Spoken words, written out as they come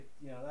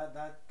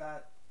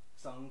that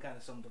song kind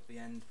of summed up the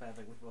end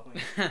perfectly for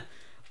me.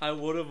 I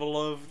would have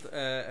loved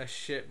a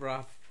shit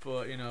rap,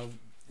 but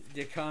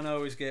you can't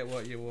always get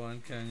what you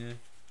want, can you?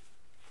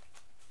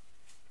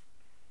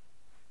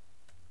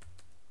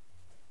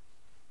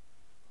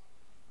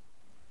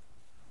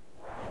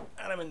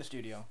 And I'm in the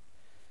studio.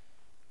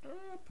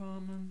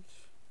 Apartment.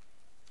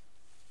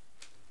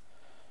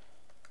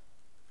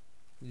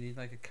 You need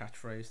like a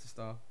catchphrase to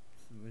start.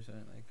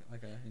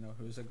 Like a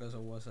who's a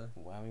guzzle was a.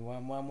 Whammy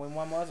wham wham wham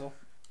wham wazzle.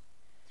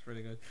 It's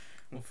really good.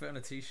 We'll fit on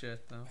a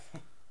t-shirt now.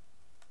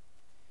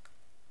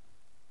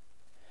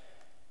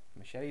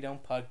 Machete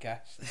don't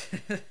podcast.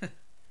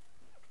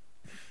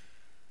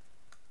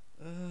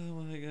 Oh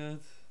my god.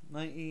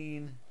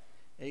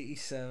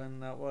 1987,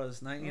 that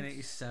was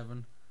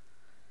 1987.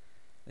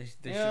 They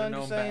should have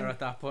known better at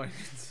that point.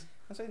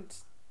 I think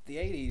it's the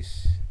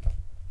 80s.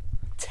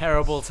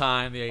 Terrible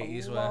time the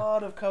 80s were. A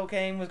lot of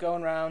cocaine was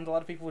going around. A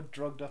lot of people were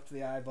drugged up to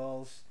the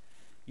eyeballs.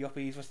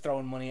 Yuppies was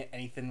throwing money at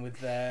anything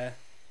with they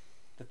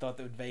thought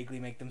that would vaguely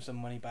make them some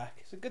money back.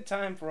 It's a good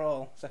time for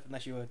all, except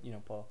unless you were,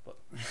 poor. But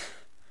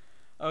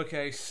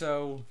okay,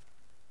 so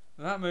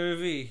that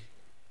movie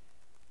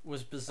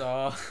was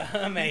bizarre.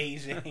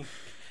 Amazing.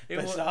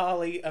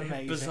 Bizarrely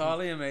amazing.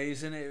 Bizarrely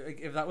amazing.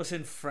 If that was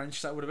in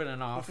French, that would have been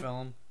an art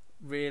film.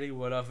 Really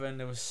would have. And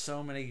there was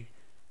so many.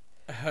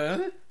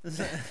 It was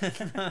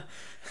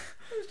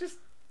just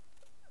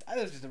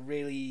a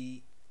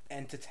really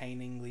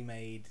entertainingly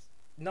made,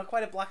 not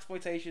quite a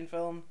blaxploitation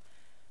film.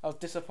 I was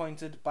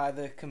disappointed by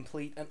the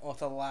complete and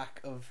utter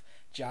lack of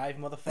jive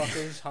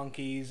motherfuckers,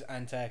 honkies,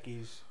 and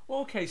turkeys.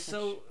 Well, okay,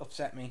 so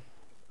upset me.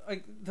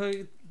 Like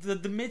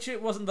the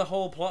midget wasn't the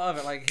whole plot of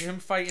it. Like him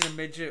fighting a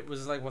midget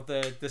was like what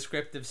the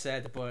descriptive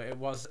said, but it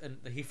was.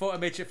 He fought a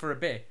midget for a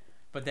bit.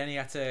 But then he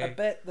had to. I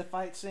bet the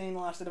fight scene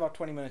lasted about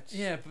 20 minutes.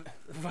 Yeah,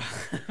 but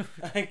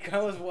like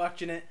I was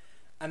watching it,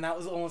 and that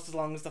was almost as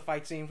long as the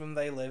fight scene from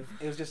They Live.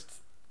 It was just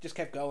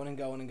kept going and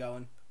going and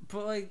going.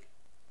 But like,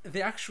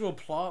 the actual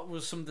plot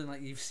was something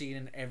like you've seen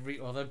in every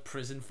other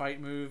prison fight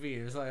movie.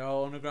 It was like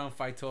underground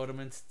fight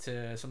tournament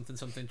to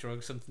something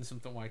drugs,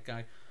 something white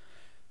guy.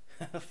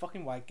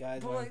 Fucking white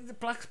guys. But man. like the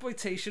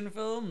blaxploitation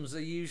films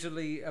are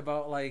usually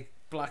about like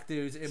black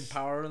dudes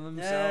empowering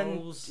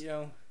themselves,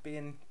 and,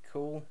 being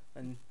cool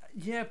and.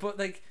 Yeah, but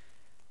like,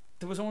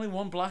 there was only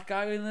one black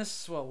guy in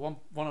this. Well, one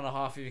and a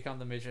half if you count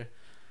the midget.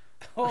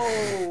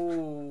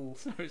 Oh,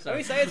 sorry. Let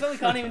me say I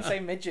can't even say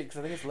midget because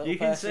I think it's little. You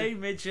can say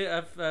midget.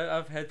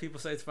 I've heard people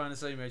say it's fine to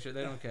say midget.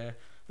 They don't care.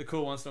 The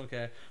cool ones don't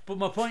care. But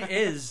my point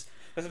is,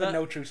 there's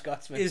no true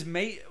Scotsman. His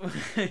mate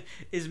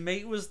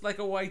was like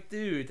a white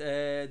dude.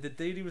 The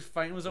dude he was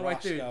fighting was a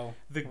white dude.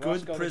 The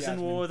good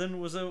prison warden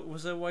was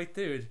a white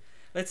dude.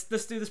 Let's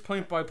do this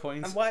point by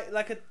point. And why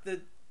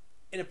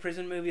in a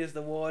prison movie is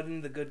the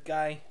warden the good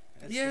guy?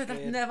 Yeah,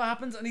 that never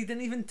happens, and he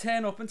didn't even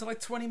turn up until like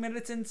 20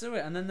 minutes into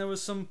it, and then there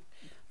was some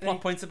plot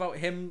points about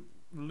him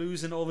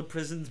losing all the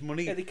prison's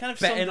money, kind of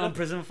betting on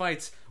prison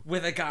fights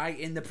with a guy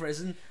in the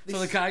prison. So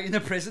the guy in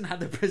the prison had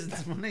the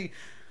prison's money.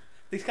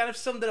 They kind of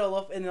summed it all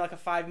up in like a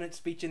 5-minute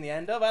speech in the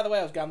end. Oh, by the way,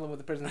 I was gambling with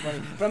the prison's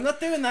money, but I'm not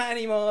doing that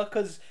anymore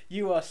because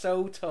you are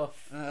so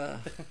tough.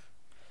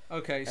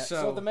 Okay,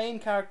 so the main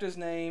character's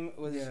name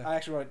was I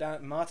actually wrote it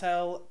down,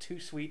 Martel Too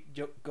Sweet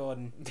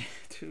Gordon.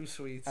 Too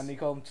Sweet. And they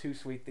call him Too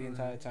Sweet the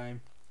entire time.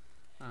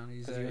 And he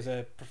was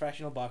a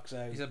professional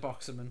boxer. He's a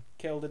boxerman.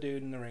 Killed a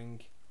dude in the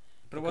ring.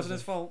 But it wasn't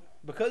his fault.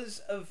 Because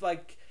of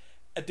like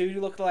a dude who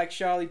looked like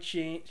Charlie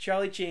Sheen,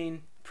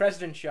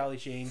 President Charlie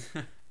Sheen,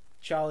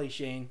 Charlie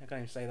Sheen. I can't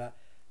even say that.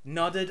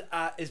 Nodded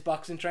at his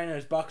boxing trainer.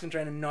 His boxing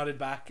trainer nodded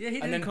back. Yeah,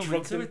 he didn't come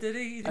into it, did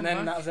he? And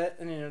then that was it.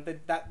 And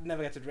that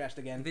never gets addressed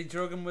again. They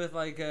drug him with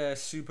like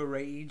super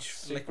rage,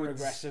 super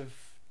aggressive,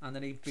 and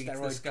then he beat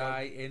this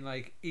guy in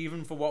like,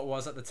 even for what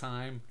was at the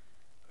time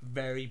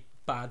very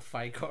bad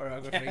fight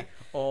choreography. Yeah.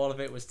 All of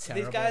it was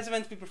terrible. These guys are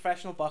meant to be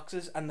professional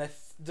boxers, and they're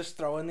just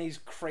throwing these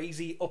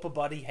crazy upper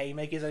body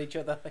haymakers at each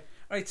other.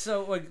 Right,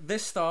 so like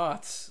this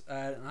starts.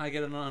 I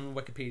get it on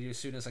Wikipedia as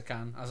soon as I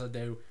can, as I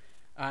do,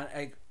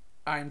 and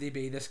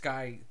IMDb, this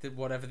guy,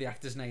 whatever the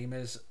actor's name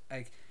is,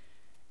 like,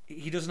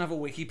 he doesn't have a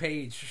wiki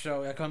page,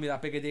 so it can't be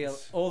that big a deal.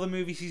 All the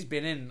movies he's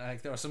been in,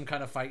 like, there are some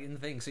kind of fighting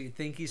thing, so you'd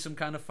think he's some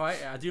kind of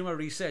fighter. I do my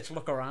research,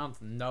 look around,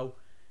 no,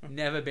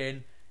 never been.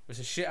 He was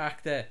a shit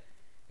actor.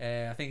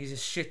 I think he's a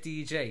shit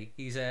DJ.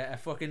 He's a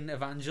fucking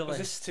evangelist. Was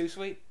this Too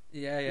Sweet?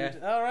 Yeah.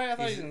 Oh, right, I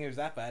thought he was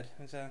that bad.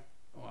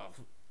 Well,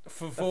 the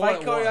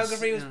fight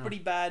choreography was pretty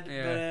bad,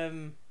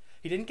 but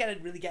he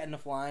didn't really get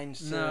enough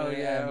lines.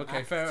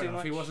 Okay, fair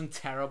enough. He wasn't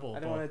terrible. I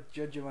don't want to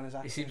judge him on his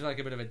acting. He seems like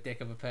a bit of a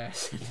dick of a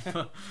person.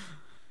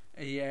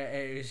 Yeah,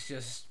 it was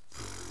just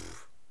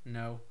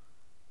no.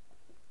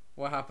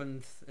 What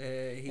happened?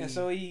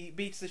 So he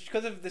beats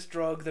because of this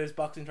drug. There's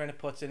boxing trainer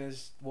puts in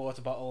his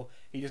water bottle.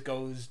 He just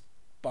goes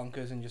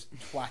bonkers and just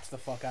twats the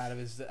fuck out of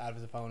his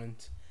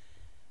opponent,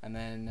 and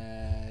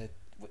then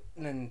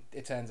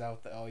it turns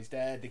out that he's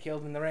dead. They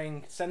killed him in the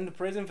ring, sent him to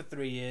prison for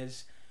 3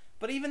 years.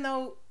 But even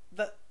though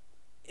that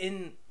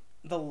in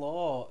the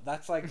law.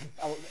 That's like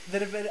there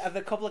have been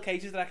a couple of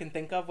cases that I can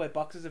think of where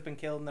boxers have been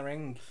killed in the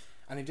ring,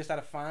 and they've just had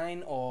a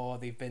fine or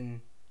they've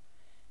been,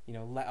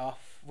 let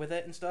off with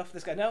it and stuff.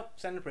 This guy, nope,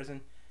 sent to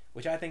prison,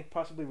 which I think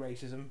possibly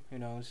racism. Who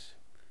knows?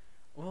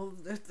 Well,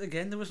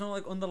 again, there was no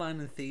like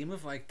underlying theme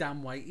of like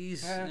damn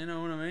whiteys. Yeah. You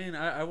know what I mean?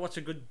 I watch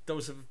a good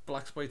dose of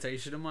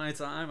blaxploitation in my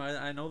time.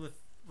 I know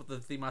what the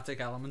thematic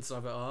elements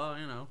of it are.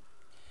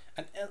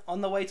 And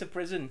on the way to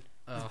prison,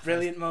 Oh,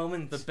 brilliant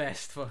moment. The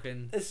best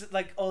fucking. It's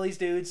like all these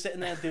dudes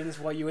sitting there doing this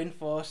 "what you in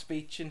for"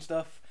 speech and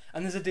stuff,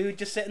 and there's a dude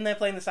just sitting there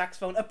playing the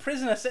saxophone. A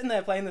prisoner sitting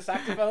there playing the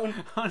saxophone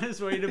on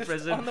his way to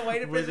prison. On the way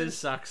to with prison his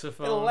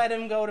saxophone. They'll let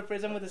him go to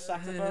prison with his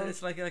saxophone.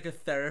 It's like a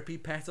therapy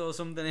pet or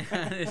something.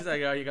 It's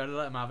like, oh, you gotta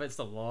let him have it. It's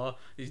the law.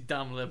 These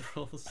damn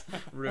liberals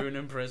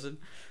ruining prison.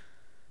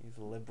 These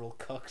liberal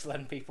cucks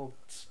letting people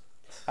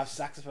have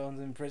saxophones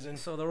in prison.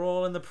 So they're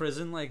all in the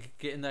prison, like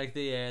getting like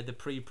the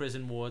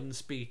pre-prison warden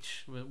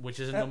speech,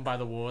 which isn't done by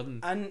the warden,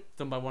 and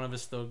done by one of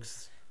his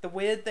thugs. The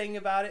weird thing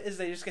about it is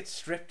they just get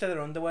stripped of their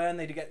underwear and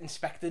they get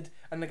inspected,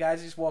 and the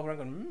guys just walk around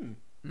going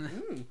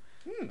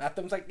at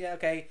them. It's like, yeah,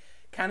 okay.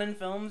 Canon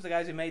Films, the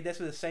guys who made this,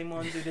 were the same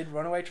ones who did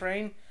Runaway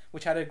Train,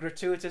 which had a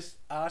gratuitous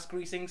arse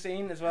greasing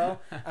scene as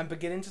well. I'm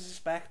beginning to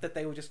suspect that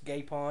they were just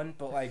gay porn,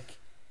 but like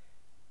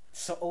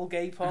subtle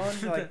gay porn.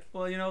 Like,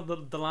 well,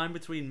 the line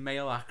between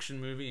male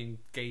action movie and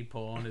gay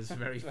porn is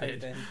very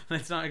thin.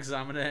 Let's not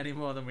examine it any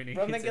more than we need.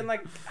 But I'm thinking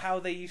like how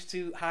they used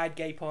to hide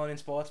gay porn in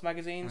sports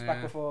magazines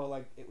back before,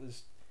 like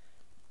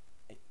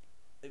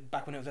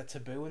back when it was a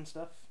taboo and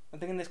stuff. I'm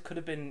thinking this could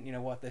have been,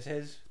 what this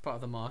is. Part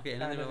of the market,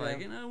 and they were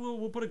like,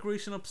 we'll put a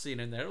greasing up scene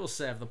in there. It'll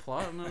serve the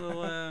plot, and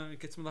it'll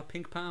get some of that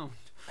pink pound.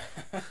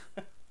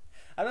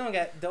 I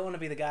don't want to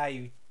be the guy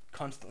who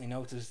constantly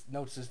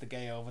notices the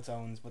gay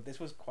overtones, but this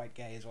was quite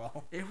gay as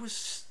well. It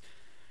was.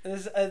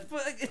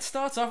 But it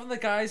starts off and the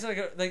guys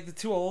like the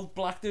two old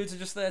black dudes are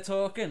just there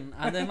talking,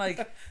 and then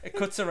like it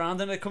cuts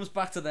around and it comes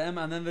back to them,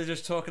 and then they're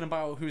just talking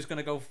about who's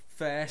gonna go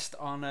first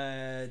on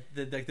the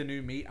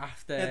new meat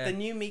after. Yeah, the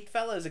new meat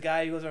fella is a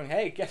guy who goes around,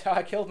 hey, guess how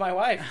I killed my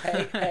wife?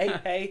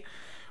 Hey.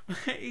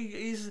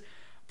 He's.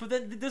 But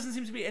then there doesn't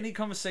seem to be any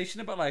conversation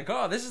about like,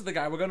 oh, this is the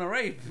guy we're gonna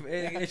rape.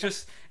 It's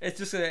just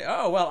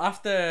oh well,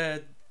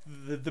 after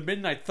the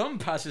Midnight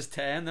Thump has his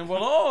turn, then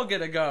we'll all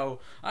get a go.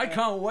 I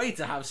can't wait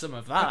to have some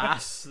of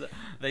that.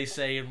 They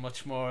say in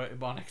much more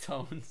ebonic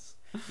tones.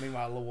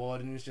 Meanwhile, the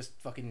warden is just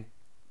fucking.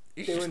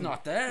 He's just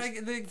not there.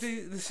 Like,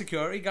 the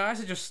security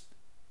guys are just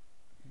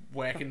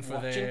working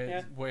for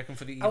working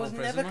for the evil I was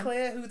prisoner. never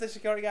clear who the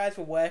security guys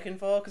were working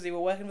for, because they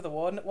were working for the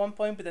warden at one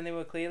point, but then they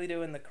were clearly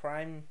doing the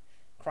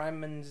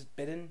crimeman's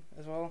bidding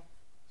as well.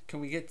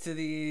 Can we get to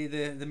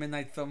the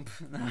Midnight Thump?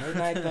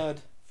 Midnight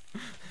Thud.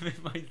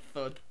 Midnight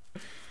Thud.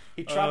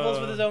 He travels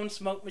with his own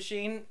smoke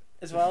machine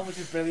as well, which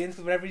is brilliant,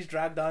 because whenever he's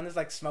dragged on, there's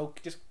like smoke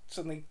just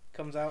suddenly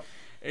comes out.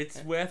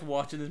 It's worth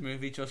watching this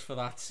movie just for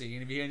that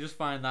scene. If you can just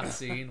find that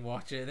scene,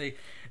 watch it.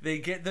 They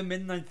get the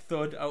Midnight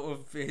Thud out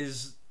of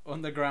his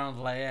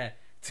underground lair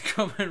to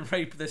come and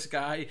rape this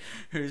guy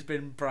who's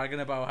been bragging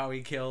about how he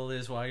killed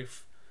his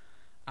wife.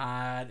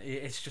 And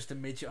it's just a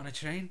midget on a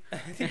train.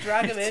 They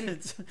drag him in,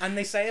 and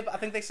I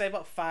think they say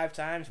about 5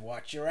 times,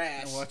 "Watch your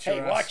ass! Watch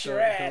your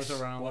ass!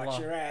 Goes around watch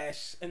your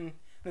ass!" And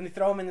then they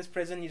throw him in this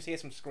prison. You just hear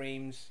some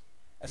screams,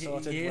 you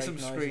hear some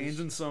noises. screams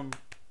and some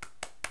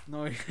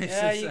noises.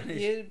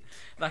 Yeah,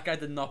 that guy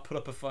did not put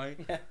up a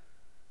fight. Yeah.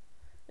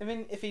 I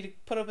mean, if he'd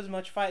put up as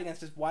much fight against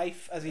his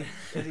wife as he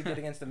did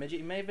against the midget,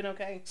 he may have been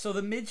okay. So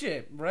the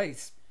midget,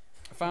 right?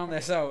 I found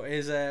this out.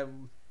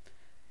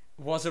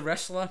 Was a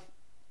wrestler.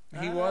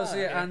 He was,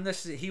 and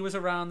he was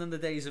around in the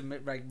days of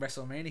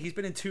WrestleMania. He's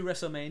been in 2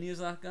 WrestleManias,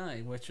 that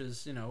guy, which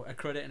is a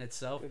credit in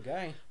itself. Good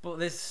guy. But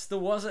there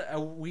was a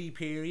wee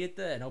period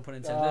there. No pun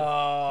intended.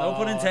 Oh, no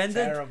pun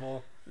intended.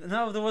 Terrible.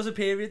 No, there was a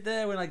period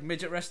there when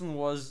midget wrestling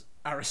was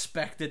a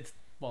respected,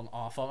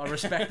 a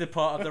respected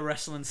part of the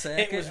wrestling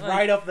circuit. It was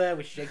right up there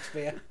with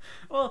Shakespeare.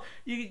 Well,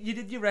 you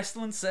did your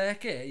wrestling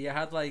circuit. You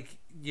had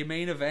your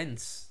main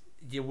events,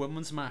 your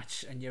women's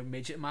match, and your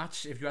midget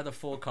match. If you had a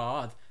full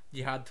card,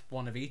 you had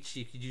one of each.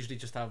 You could usually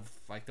just have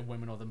the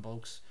women or the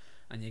blokes,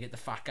 and you get the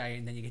fat guy,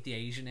 and then you get the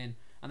Asian in.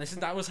 And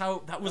that was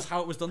how it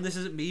was done. This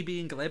isn't me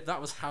being glib. That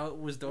was how it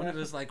was done. It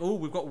was like, oh,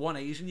 we've got one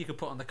Asian you could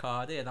put on the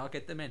card here, and I'll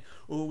get them in.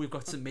 Oh, we've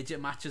got some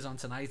midget matches on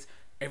tonight.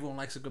 Everyone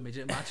likes a good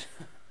midget match.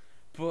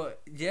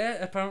 But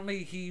yeah,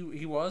 apparently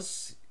he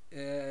was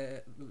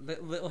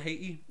little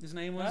Haiti. His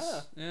name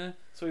was yeah.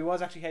 So he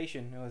was actually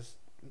Haitian. It was.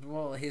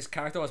 Well, his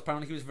character was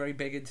apparently he was very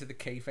big into the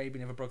kayfabe. He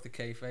never broke the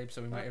kayfabe,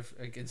 so he might have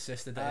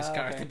insisted that his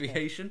character be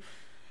Haitian.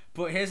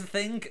 But here's the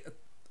thing,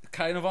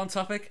 kind of on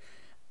topic.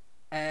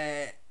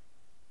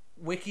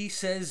 Wiki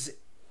says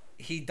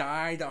he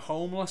died a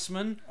homeless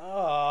man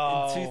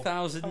in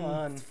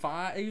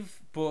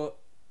 2005, but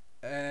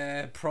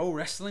Pro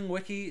Wrestling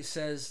Wiki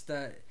says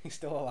that he's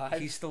still alive.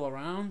 He's still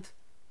around,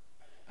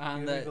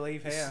 and we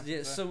believe here.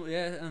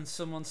 and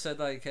someone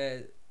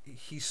said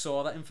he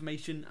saw that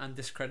information and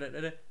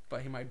discredited it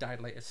but he might have died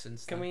later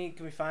since Can then.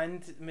 we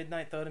find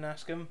Midnight Thud and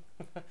ask him?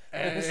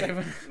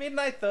 Uh,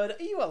 Midnight Thud,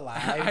 are you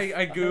alive?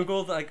 I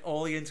googled like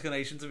all the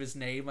incarnations of his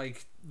name,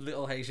 like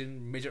little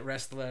Haitian midget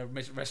wrestler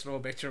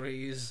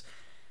obituaries.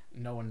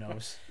 No one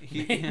knows.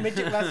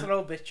 Midget wrestler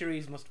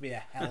obituaries must be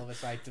a hell of a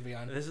sight, to be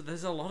honest.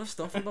 There's a lot of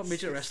stuff about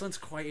midget wrestling. It's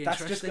quite That's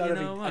interesting. just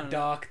gotta you know, be man. a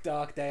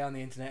dark day on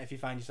the internet if you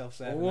find yourself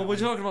surfing. Well, we're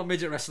that one. talking about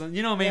midget wrestling.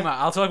 You know me, Yeah. Matt.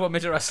 I'll talk about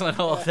midget wrestling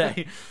all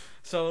day.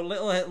 So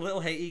little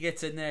Haiti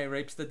gets in there,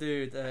 rapes the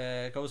dude,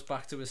 goes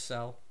back to his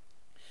cell.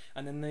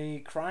 And then the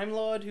crime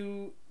lord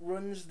who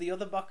runs the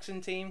other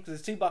boxing team, because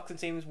there's two boxing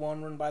teams,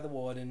 one run by the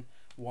warden,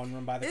 one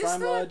run by the Is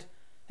crime there? lord.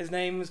 His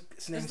name's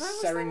Is that what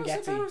that was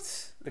Serengeti.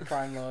 about? The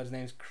crime lord's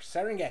name's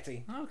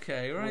Serengeti.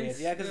 Okay, right. Weird.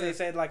 Yeah, because they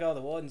said like, oh,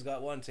 the warden's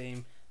got one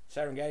team,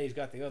 Serengeti's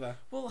got the other.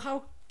 Well,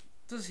 how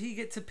does he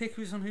get to pick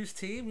who's on whose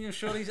team? You know,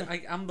 surely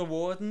I'm the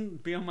warden.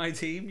 Be on my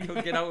team.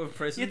 You'll get out of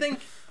prison. You think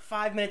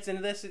 5 minutes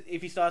into this,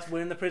 if he starts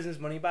winning the prisoner's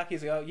money back,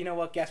 he's like, oh, you know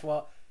what? Guess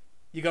what?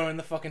 You're going in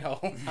the fucking hole.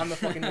 I'm the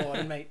fucking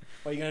warden, mate.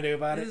 What are you gonna do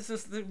about it? It's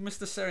just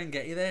Mr.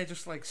 Serengeti there,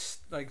 just like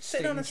Sitting on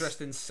staying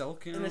dressed in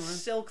silk. You know, In a right?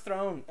 silk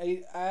throne.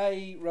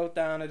 I wrote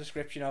down a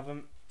description of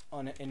him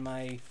on it in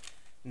my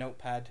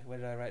notepad. Where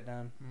did I write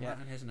down? Right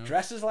in his notes.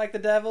 Dresses like the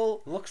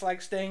devil, looks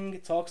like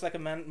Sting, talks like a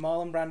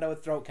Marlon Brando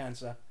with throat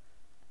cancer.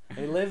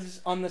 He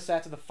lives on the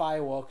set of the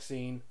firewalk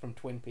scene from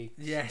Twin Peaks.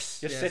 Yes.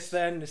 Just yes. sits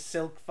there in a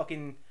silk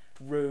fucking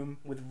room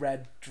with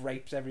red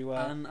drapes everywhere.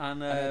 And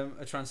a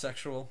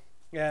transsexual.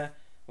 Yeah,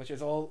 which is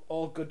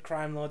all good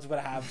crime lords would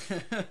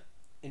have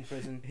in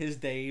prison. His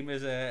dame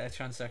is a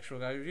transsexual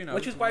guy, you know.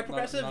 Which was quite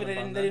progressive. not a They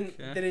bad didn't neck,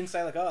 yeah. they didn't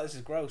say like, oh, this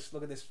is gross.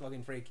 Look at this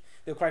fucking freak.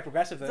 They were quite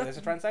progressive. Though. There's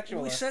a transsexual.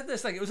 We there. said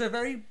this, like, it was a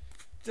very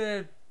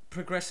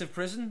progressive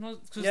prison,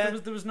 because Yeah.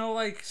 there was no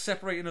like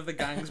separating of the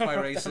gangs by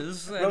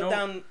races. I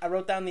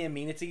wrote down the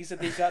amenities that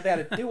these got. They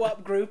had a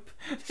doo-wop group,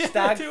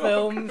 stag doo-wop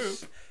films.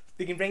 group.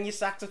 They can bring your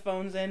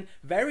saxophones in.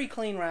 Very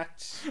clean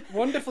rats.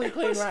 Wonderfully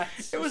clean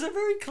rats. It was a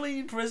very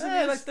clean prison.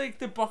 Yeah, Yeah, like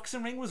the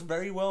boxing ring was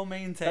very well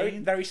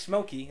maintained. very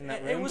smoky in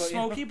that room. It was but, you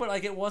know. smoky, but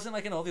like it wasn't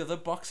like in all the other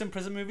boxing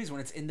prison movies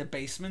when it's in the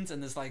basement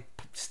and there's like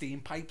steam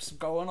pipes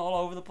going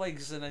all over the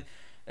place and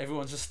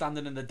everyone's just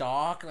standing in the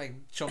dark, like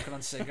choking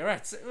on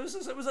cigarettes. It was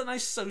a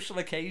nice social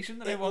occasion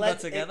that everyone got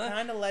together. It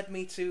kind of led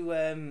me to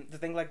the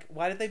thing like,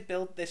 why did they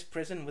build this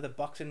prison with a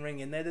boxing ring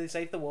in there? Did they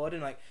say to the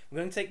warden like, we're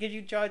going to give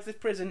you charge of this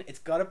prison, it's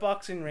got a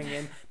boxing ring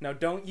in, now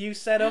don't you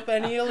set up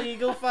any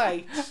illegal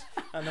fights?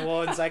 And the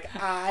warden's like,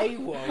 I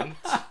won't.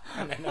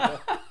 And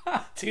then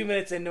 2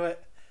 minutes into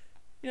it,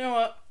 you know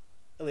what,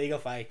 illegal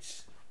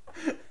fights.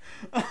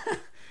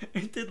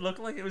 It did look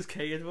like it was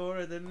catered for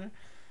it, didn't it?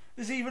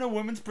 There's even a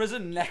women's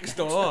prison next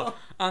door,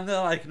 and they're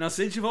like, now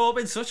since you've all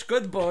been such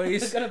good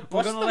boys, They're gonna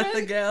we're bust going to them let the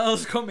in.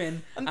 girls come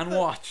in and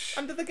watch.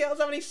 And do the girls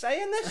have any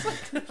say in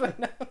this? Like,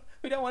 no,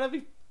 we don't want to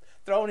be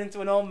thrown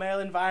into an all-male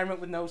environment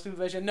with no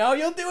supervision. No,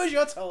 you'll do as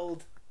you're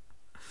told.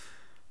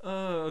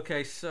 Oh,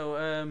 okay,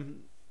 so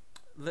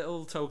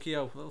Little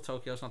Tokyo's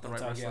not the right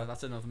Tokyo. wrestler,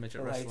 that's another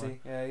midget Little wrestler. Haiti.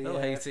 Yeah, Little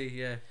Haiti,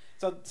 yeah.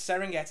 So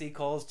Serengeti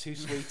calls Too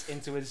Sweet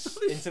into his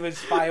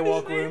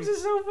firewalk room. His names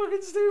are so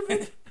fucking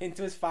stupid.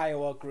 Into his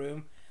firewalk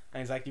room,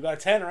 and he's like, "You gotta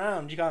turn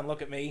around. You can't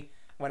look at me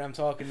when I'm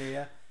talking to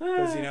you,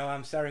 because you know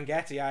I'm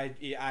Serengeti.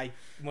 I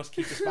must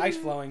keep the spice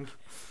flowing."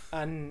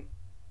 And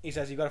he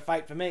says, "You gotta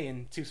fight for me."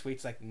 And Too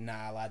Sweet's like,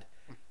 "Nah, lad,"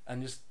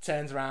 and just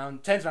turns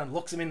around,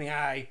 looks him in the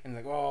eye, and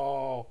he's like,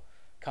 "Oh,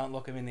 can't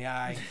look him in the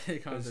eye." You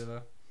can't do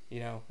that. You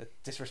know,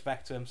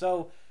 disrespect to him.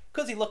 So,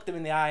 because he looked him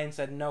in the eye and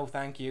said, "No,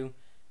 thank you,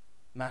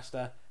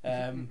 master,"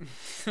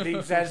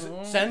 he says,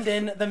 "Send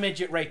in the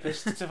midget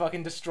rapist to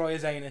fucking destroy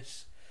his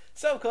anus."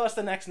 So, of course,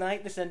 the next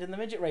night they send in the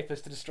midget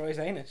rapist to destroy his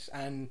anus,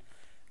 and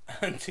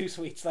Too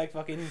Sweet's like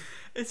fucking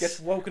gets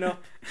woken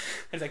up,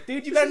 and he's like,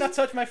 "Dude, you better not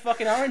touch my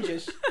fucking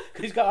oranges,"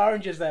 because he's got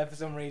oranges there for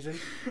some reason.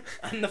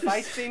 And the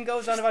fight scene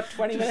goes on about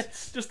 20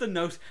 minutes. Just a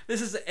note. This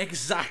is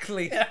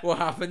exactly what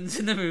happens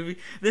in the movie.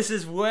 This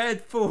is word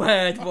for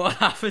word what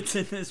happens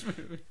in this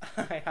movie.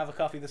 I have a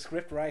copy of the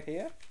script right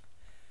here.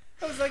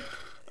 I was like,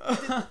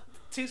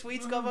 Too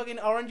Sweet's got fucking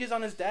oranges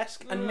on his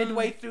desk, and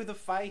midway through the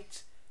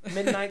fight,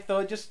 Midnight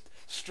Thud just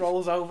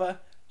strolls over,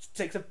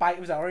 takes a bite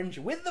of his orange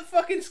with the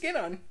fucking skin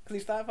on, because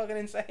he's that fucking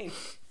insane.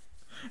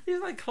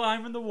 He's like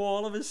climbing the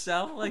wall of his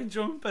cell, like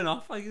jumping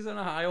off like he's on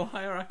a high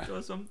wire act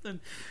or something.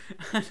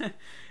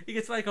 He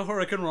gets like a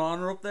Hurricane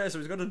Rana up there, so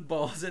he's got his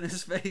balls in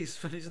his face,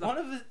 but he's not. One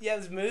of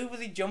his move was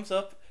he jumps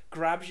up,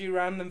 grabs you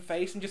around the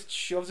face, and just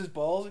shoves his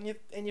balls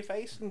in your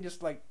face, and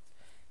just like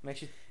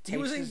makes you. He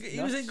was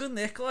in good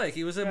nick, like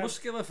he was a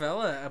muscular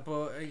fella,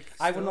 but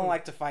I wouldn't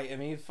like to fight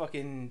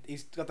him.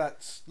 He's got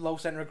that low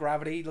center of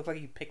gravity. He looked like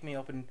he'd pick me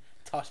up and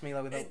toss me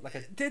like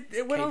a.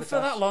 It went on for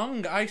that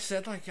long. I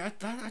said like I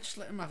just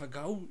let him have a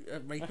go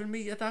at raping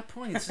me at that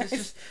point. It's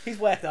just he's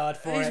worked hard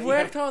for it. He's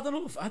worked hard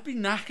enough. I'd be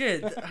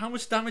knackered. How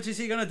much damage is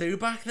he gonna do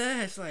back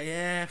there? It's like,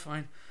 yeah,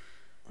 fine.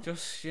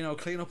 Just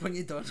clean up when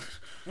you're done.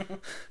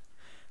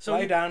 So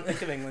lie down,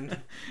 think of England.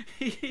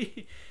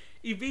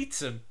 He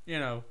beats him,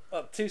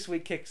 Well, Too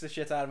Sweet kicks the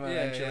shit out of him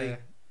eventually. Yeah.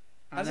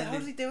 And How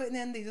does he do it in the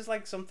end? He just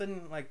like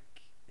something like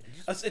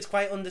it's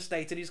quite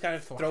understated. He just kind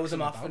of throws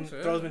him off and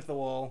throws him into the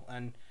wall,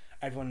 and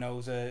everyone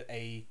knows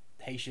a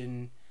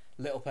Haitian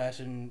little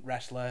person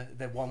wrestler.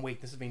 Their one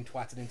weakness has been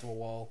twatted into a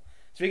wall,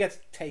 so he gets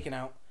taken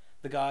out.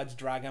 The guards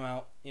drag him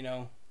out, you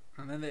know.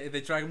 And then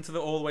they drag him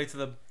all the way to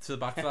the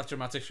back for that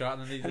dramatic shot,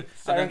 and then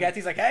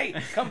Serengeti's like, "Hey,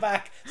 come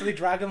back!" So they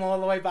drag him all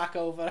the way back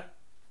over.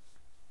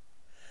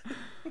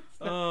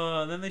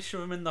 Oh, and then they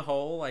shove him in the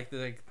hole, like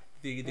the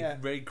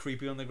very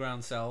creepy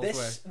underground cells.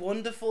 This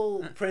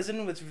wonderful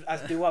prison, which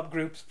has doo-wop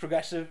groups,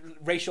 progressive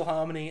racial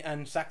harmony,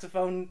 and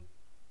saxophone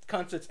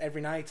concerts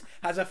every night,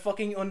 has a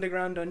fucking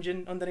underground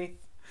dungeon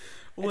underneath.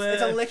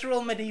 It's a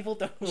literal medieval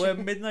dungeon. Where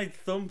Midnight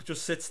Thump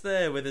just sits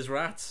there with his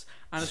rats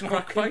and his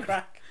crack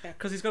pipe.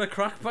 Because he's got a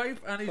crack pipe,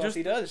 and he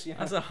does,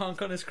 has a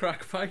honk on his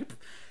crack pipe,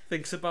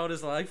 thinks about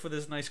his life with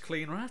his nice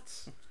clean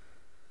rats.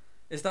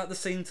 Is that the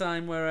same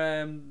time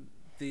where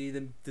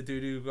the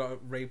dude who got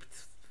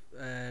raped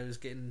was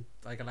getting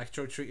like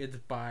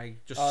electro-treated by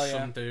just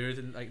some dude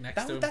and like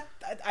next to him?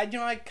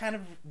 I kind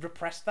of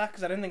repressed that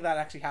because I didn't think that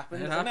actually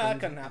happened. Happened. No, that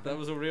couldn't happen. That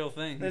was a real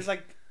thing. There's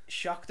like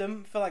shocked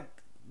him for like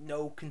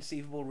no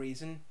conceivable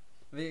reason.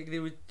 They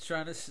were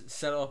trying to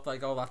set up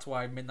like, oh, that's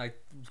why Midnight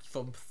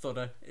Thump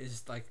Thudder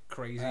is like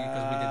crazy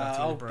because we did that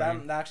to the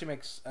brain. That actually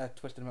makes a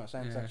twisted amount of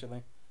sense. Yeah.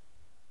 Actually,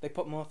 they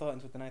put more thought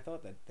into it than I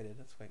thought they did.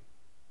 That's quite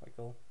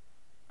cool.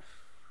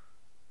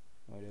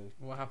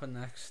 What happened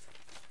next?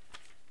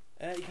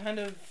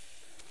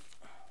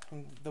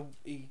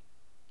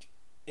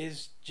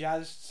 His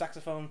jazz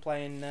saxophone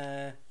playing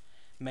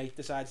mate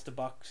decides to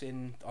box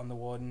in on the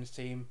warden's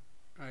team.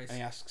 Right. And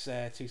he asks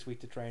Too Sweet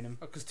to train him.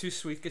 Because Too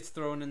Sweet gets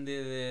thrown in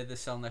the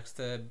cell next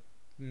to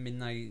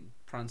Midnight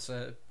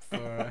Prancer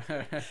for...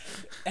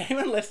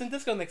 Anyone listening to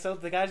this going like, so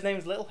the guy's name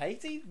is Little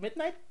Haiti?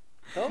 Midnight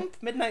Thump?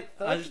 Midnight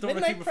Thump? I just don't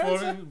want to keep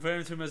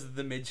referring to him as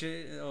the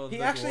midget. Or he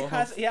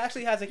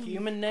actually has a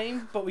human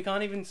name, but we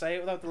can't even say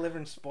it without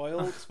delivering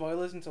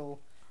spoilers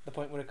until the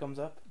point where it comes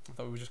up. I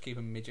thought we were just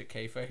keeping midget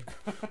kayfabe.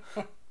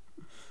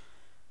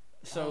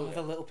 So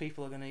the little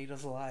people are going to eat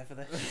us alive for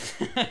this.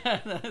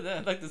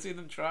 I'd like to see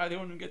them try. They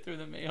won't even get through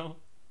the meal.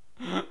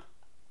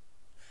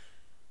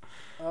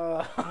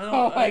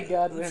 Oh my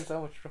god, we're in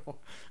so much trouble.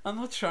 I'm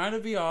not trying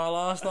to be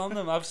all-arsed on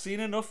them. I've seen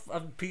enough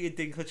of Peter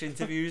Dinklage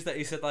interviews that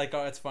he said like,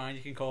 oh, it's fine,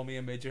 you can call me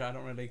a midget, I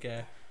don't really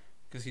care.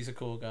 Because he's a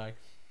cool guy.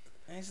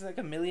 He's like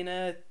a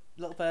millionaire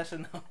little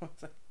person.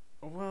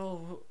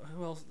 Well,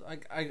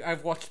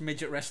 I've watched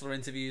midget wrestler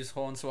interviews.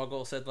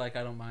 Hornswoggle said like,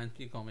 I don't mind,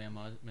 you call me a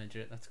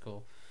midget, that's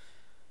cool.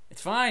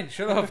 It's fine.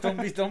 Shut up.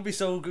 Don't be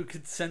so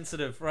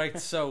sensitive. Right.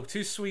 So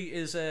Too Sweet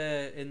is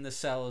in the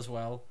cell as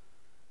well.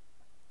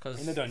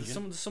 Because in the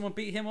dungeon. Someone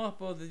beat him up,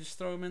 or they just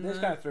throw him in there. They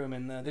just kind of threw him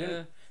in there.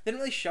 They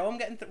didn't really show him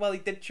getting. Well, he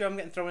did show him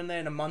getting thrown in there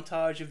in a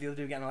montage of the other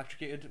dude getting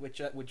electrocuted, which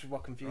is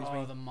what confused me.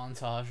 Oh, the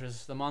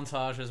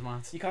montages,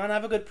 Matt. You can't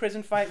have a good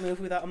prison fight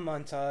movie without a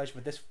montage,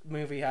 but this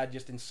movie had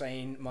just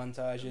insane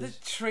montages.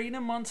 The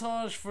training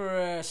montage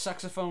for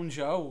Saxophone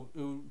Joe,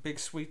 who Big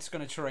Sweet's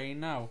gonna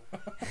train now.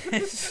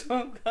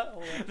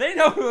 They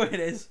know who it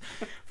is,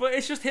 but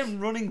it's just him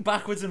running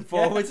backwards and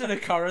forwards in a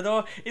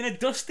corridor, in a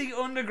dusty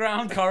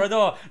underground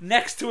corridor,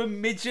 next to a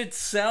midget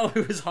cell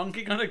who is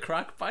honking on a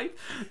crack pipe.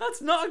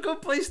 That's not a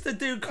good place to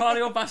do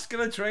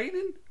cardiovascular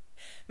training.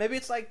 Maybe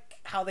it's like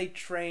how they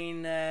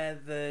train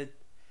the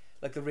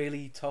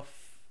really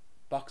tough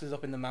boxers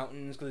up in the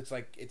mountains because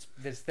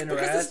there's thinner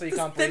air, so you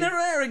can't breathe. Thinner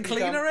air and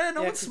cleaner air.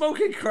 No one's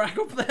smoking crack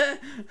up there.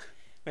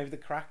 Maybe the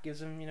crack gives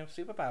them,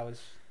 superpowers.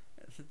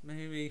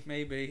 Maybe.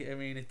 I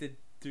mean, it did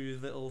do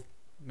little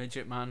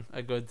midget man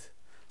a good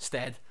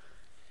stead.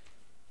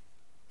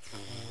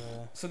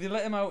 So they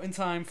let him out in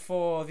time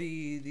for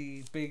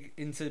the big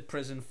into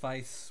prison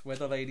fight where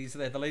the ladies are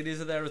there. The ladies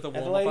are there as the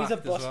warm-up. The ladies are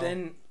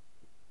busting,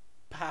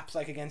 perhaps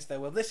like against their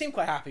will. They seem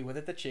quite happy with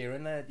it. They're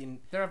cheering. They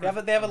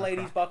have a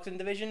ladies boxing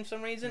division for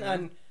some reason,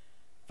 and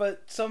for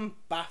some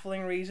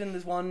baffling reason,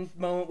 there's one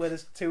moment where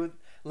there's two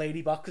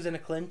lady boxers in a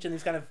clinch, and they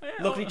kind of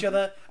look at each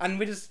other, and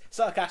we just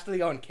sarcastically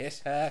go and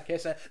kiss her.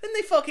 Then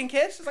they fucking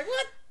kiss. It's like,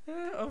 what?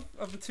 Yeah,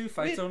 of the two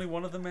fights, only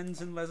one of them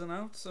ends in lesing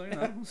out. So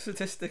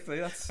statistically,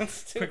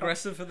 that's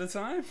progressive for the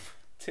time.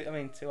 Two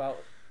out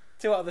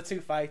of the two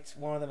fights,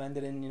 one of them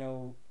ended in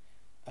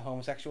a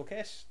homosexual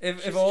kiss.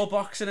 If all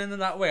boxing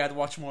ended that way, I'd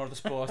watch more of the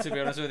sport. To be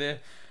honest with you,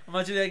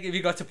 imagine if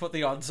you got to put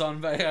the odds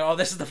on, but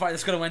this is the fight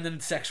that's going to end in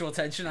sexual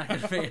tension. I can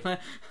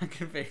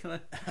feel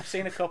it. I've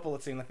seen a couple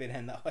that seem like they'd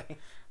end that way.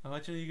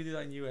 Imagine you could do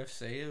that in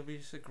UFC. It would be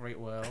just a great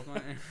world.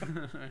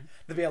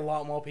 There'd be a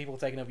lot more people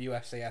taking up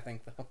UFC, I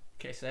think, though.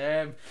 Kiss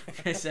him.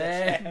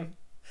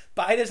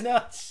 Bite his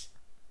nuts.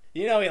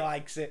 He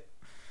likes it.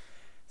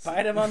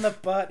 Bite him on the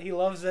butt. He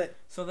loves it.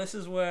 So this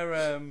is where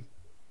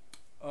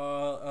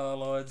our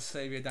Lord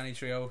Saviour Danny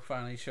Trejo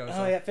finally shows up.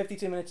 Oh yeah,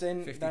 52 minutes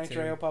in, 52. Danny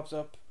Trejo pops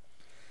up.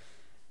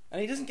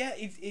 And he doesn't get...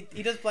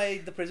 He does play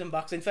the prison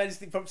boxer. In fact,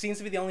 he seems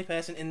to be the only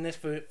person in this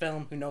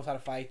film who knows how to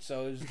fight,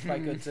 so it was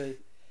quite good to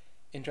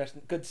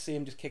see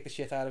him just kick the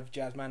shit out of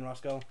Jazzman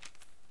Roscoe.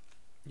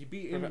 You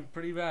beat him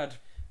pretty bad.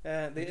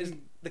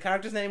 The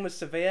character's name was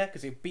Severe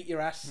because he beat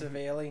your ass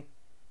severely.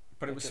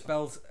 But it was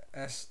spelled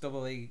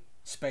S-E-E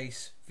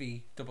space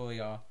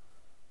V-E-R.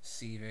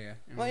 Severe.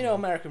 Well, you know,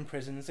 American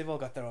prisons, they've all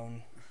got their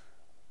own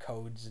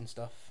codes and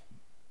stuff.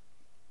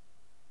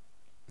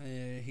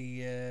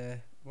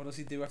 What does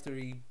he do after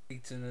he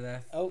beats him to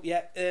death? Oh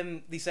yeah,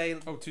 they say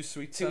Too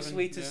Sweet. Too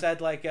Sweet has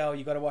said like, oh,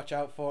 you got to watch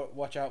out for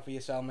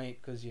your cellmate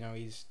because you know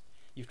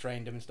you've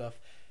trained him and stuff.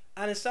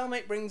 And his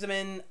cellmate brings him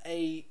in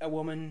a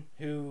woman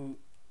who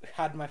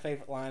had my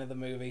favourite line of the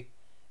movie,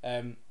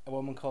 a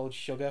woman called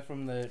Sugar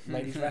from the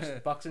ladies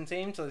boxing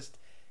team. So just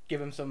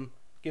give him some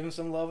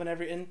love and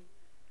everything.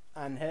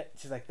 And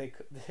she's like, they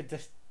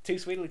Too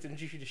Sweet to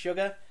introduce you to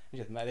Sugar.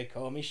 And she's like, they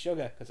call me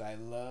Sugar because I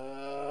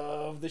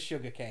love the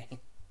sugar cane.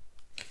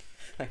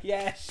 Like,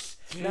 yes,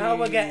 now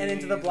we're getting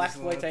into the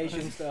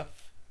blaxploitation stuff.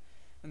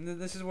 And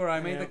this is where I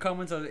made the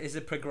comment on: is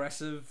it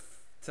progressive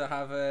to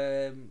have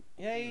a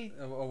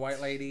white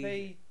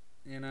lady?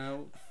 You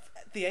know,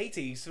 the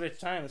 80s at the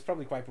time it's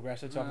probably quite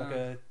progressive to have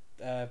like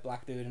a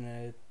black dude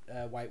and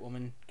a white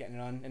woman getting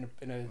it on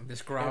in a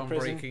this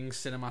groundbreaking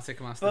cinematic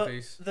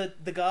masterpiece.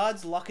 But the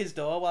guards lock his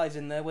door while he's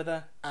in there with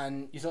her,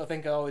 and you sort of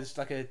think, oh, it's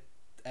like a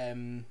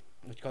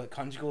what you call it,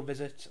 conjugal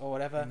visit or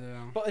whatever.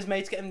 Yeah. But his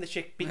mates get him the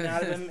shit beaten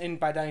out of him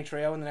by Danny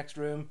Trejo in the next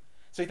room.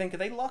 So you think, are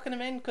they locking him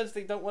in because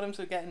they don't want him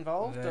to get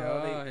involved?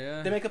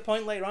 They make a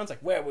point later on, it's like,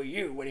 where were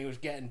you when he was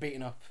getting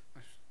beaten up?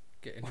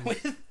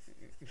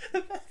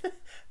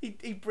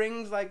 He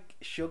brings like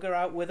Sugar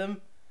out with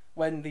him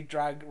when they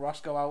drag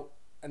Roscoe out,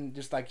 and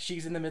just like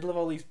she's in the middle of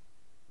all these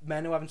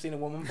men who haven't seen a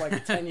woman for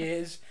like 10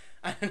 years,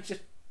 and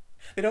just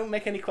they don't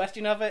make any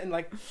question of it, and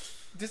like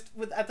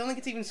I don't think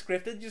it's even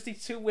scripted. Just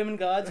these two women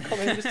guards come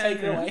in and just take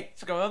her away.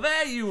 Just go, oh,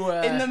 there you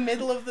were in the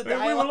middle of the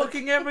dialogue. We were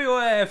looking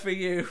everywhere for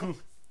you.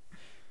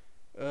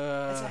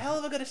 It's a hell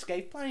of a good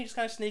escape plan. You just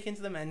kind of sneak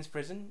into the men's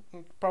prison,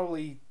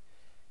 probably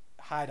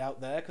hide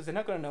out there because they're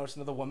not going to notice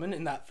another woman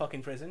in that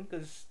fucking prison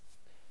because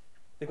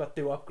they've got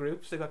doo-wop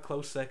groups, they've got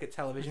closed circuit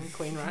television,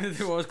 Queen Rats.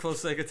 There was closed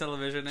circuit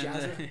television,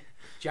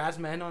 jazz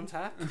men on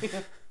tap.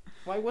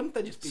 Why wouldn't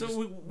there just be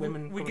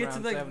women coming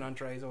around serving on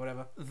trays or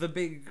whatever? The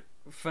big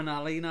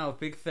finale now,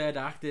 big third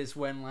act is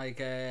when like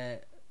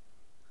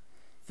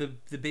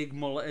the big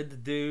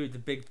mulleted dude, the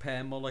big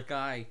pear mullet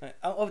guy.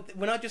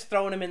 We're not just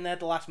throwing him in there at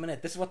the last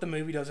minute. This is what the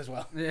movie does as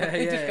well. Yeah,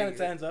 he just kind of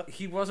turns up.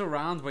 He was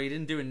around, but he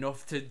didn't do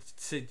enough to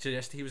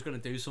suggest he was going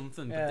to do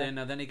something. Yeah.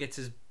 But then he gets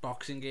his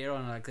boxing gear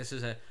on. Like, this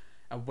is a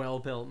well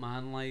built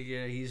man. Like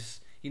he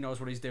knows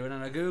what he's doing.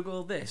 And I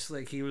googled this.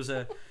 Like he was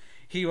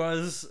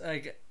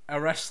like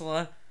a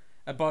wrestler,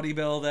 a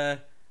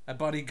bodybuilder, a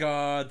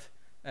bodyguard,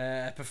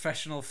 a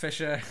professional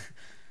fisher.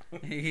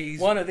 He's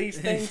one of these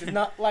things is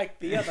not like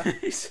the other.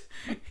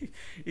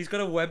 He's got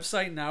a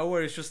website now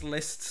where it's just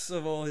lists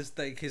of all his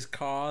like his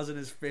cars and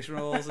his fish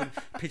rolls and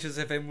pictures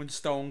of him with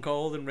Stone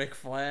Cold and Ric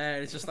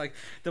Flair. It's just like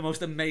the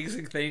most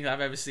amazing thing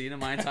I've ever seen in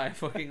my entire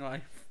fucking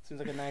life. Seems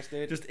like a nice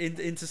dude. Just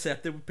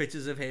intercepted with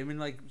pictures of him in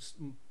like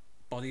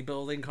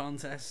bodybuilding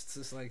contests.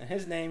 It's like, and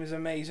his name is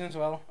amazing as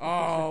well.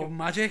 Oh,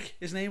 Magic.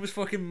 His name was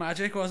fucking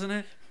Magic, wasn't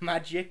it?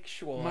 Magic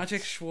Schwartz.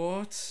 Magic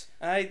Schwartz.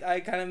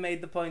 I kind of made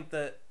the point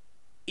that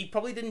he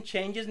probably didn't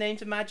change his name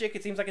to Magic.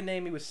 It seems like a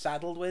name he was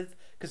saddled with,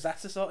 because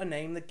that's the sort of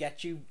name that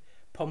gets you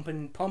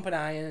pumping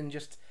iron and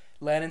just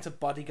learning to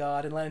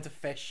bodyguard and learning to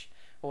fish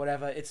or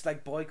whatever. It's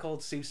like Boy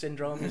Called Sue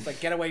syndrome. It's like,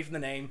 get away from the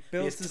name.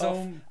 Builds his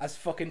own as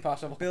fucking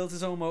possible. Builds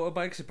his own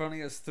motorbikes.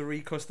 Apparently has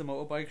 3 custom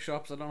motorbike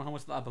shops. I don't know how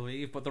much that I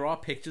believe, but there are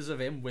pictures of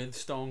him with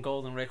Stone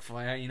Cold and Ric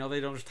Flair. You know, they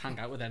don't just hang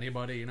out with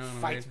anybody. You know what I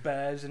mean? Fights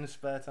bears in his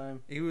spare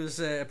time. He was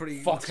a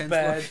pretty Fox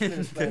bears in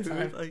his spare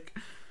time. Like,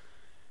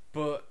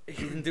 but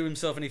he didn't do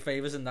himself any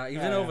favours in that. He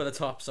was in Over the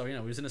Top, so you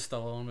know he was in a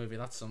Stallone movie.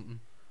 That's something.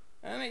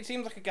 And it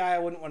seems like a guy I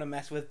wouldn't want to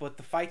mess with, but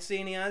the fight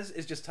scene he has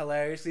is just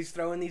hilarious. He's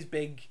throwing these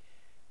big,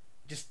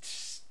 just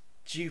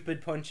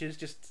stupid punches,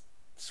 just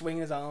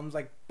swinging his arms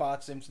like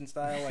Bart Simpson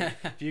style. Like,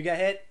 if you get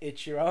hit,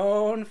 it's your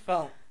own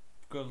fault.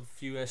 Got a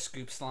few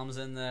scoop slams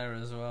in there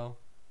as well.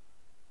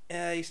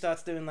 Yeah, he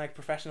starts doing like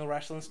professional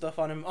wrestling stuff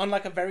on him on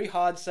like a very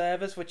hard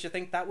service, which I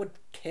think that would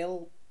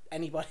kill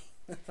anybody.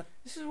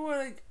 This is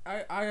where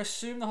I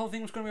assume the whole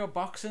thing was going to be about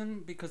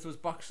boxing because there was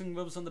boxing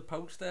gloves on the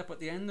poster, but at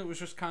the end it was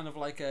just kind of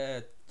like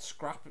a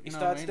scrap. He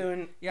starts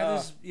doing. He had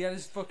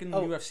his fucking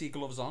UFC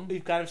gloves on.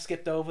 We've kind of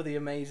skipped over the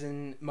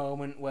amazing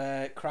moment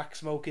where crack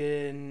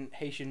smoking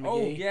Haitian McGee.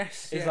 Oh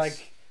yes, is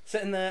like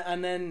sitting there,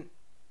 and then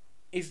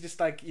he's just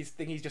like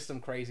he's just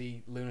some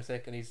crazy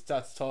lunatic, and he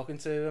starts talking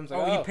to him.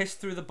 Like, he pissed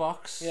through the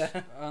box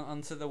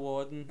onto the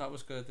warden. That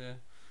was good. Yeah.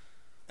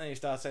 And you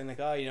start saying like,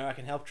 oh, you know, I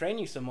can help train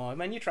you some more.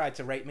 Man, you tried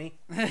to rape me,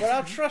 but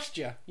I'll trust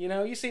you. You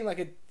know, you seem like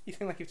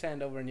you've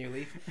turned over a new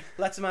leaf.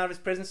 Lets him out of his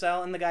prison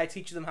cell, and the guy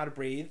teaches him how to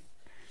breathe.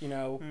 You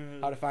know,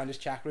 how to find his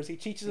chakras. He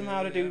teaches him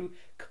how to do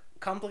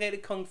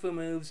complicated kung fu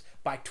moves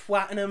by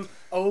twatting him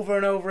over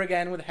and over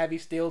again with a heavy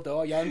steel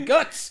door, yelling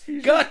guts,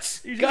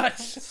 guts,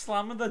 guts,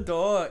 slamming the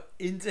door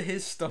into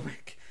his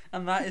stomach.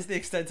 And that is the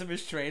extent of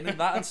his training.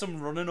 That and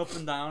some running up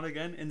and down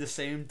again in the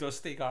same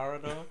dusty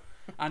corridor.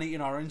 and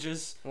eating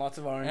oranges. Lots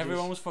of oranges.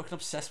 Everyone was fucking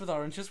obsessed with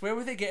oranges. Where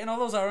were they getting all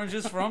those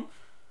oranges from?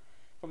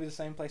 Probably the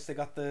same place they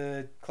got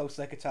the closed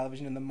circuit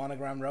television and the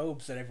monogram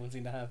robes that everyone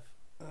seemed to have.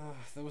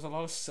 There was a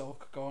lot of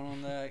silk going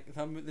on there.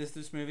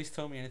 This movie's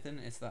told me anything,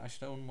 it's that I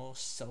should own more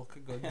silk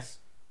goods.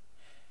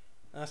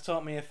 That's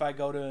taught me if I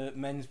go to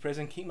men's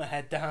prison, keep my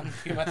head down,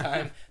 keep my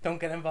time. Don't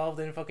get involved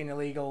in fucking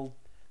illegal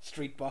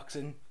street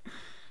boxing.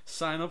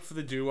 Sign up for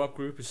the doo-wop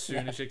group as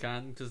soon as you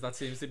can, because that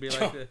seems to be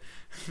like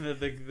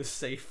the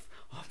safe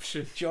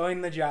option.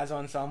 Join the jazz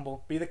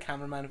ensemble. Be the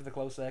cameraman for the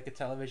closed circuit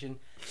television.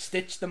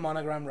 Stitch the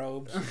monogram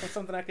robes. That's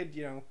something I could,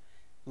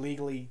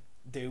 legally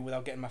do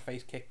without getting my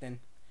face kicked in.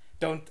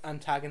 Don't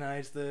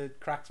antagonize the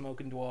crack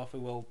smoking dwarf who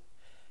will,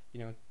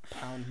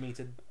 pound me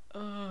to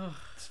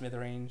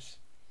smithereens.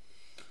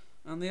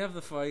 And they have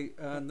the fight,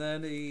 and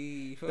then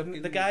he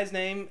the guy's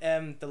name,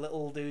 the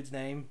little dude's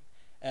name,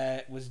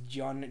 was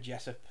John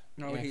Jessup.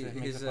 No,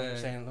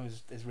 saying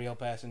his real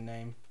person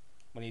name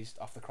when he's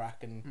off the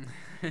crack and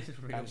his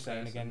real kind of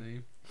saying again.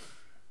 Name.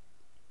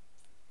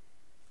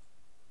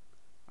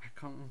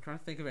 I'm trying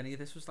to think of any of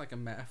this was like a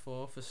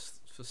metaphor for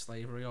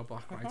slavery or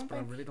black rights, but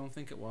I really don't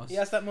think it was. He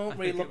has that moment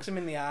where he looks him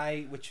in the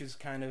eye, which is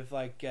kind of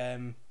like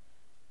a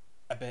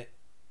bit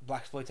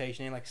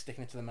blaxploitation, like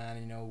sticking it to the man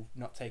and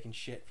not taking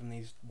shit from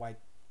these white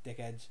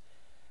dickheads.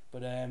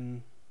 But I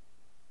don't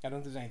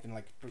think there's anything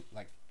like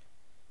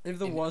if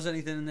there was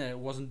anything in there, it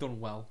wasn't done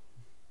well.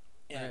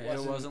 Yeah,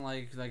 it wasn't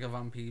like a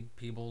Van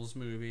Peebles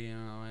movie.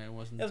 It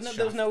wasn't.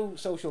 There was no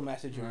social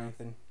message or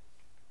anything.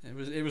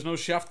 It was no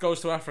Shaft Goes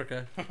to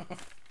Africa.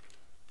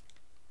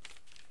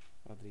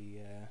 Or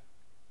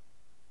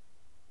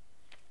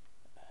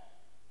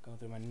go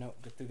through my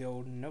get through the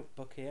old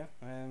notebook here.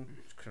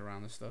 Just cut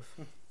around the stuff.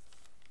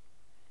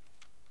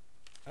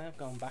 I'm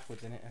going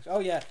backwards in it. Oh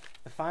yeah,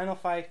 the final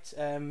fight.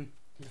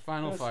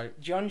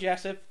 John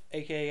Jessup,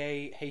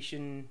 aka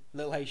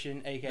Little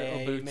Haitian,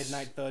 aka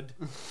Midnight Thud,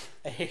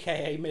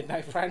 aka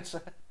Midnight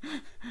Prancer.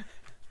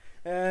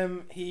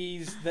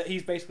 He's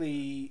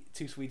basically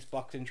Too Sweet's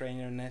boxing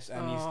trainer in this,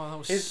 and that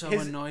was so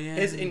annoying.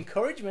 His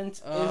encouragement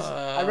is.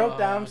 I wrote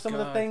down some of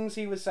the things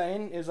he was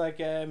saying. Is like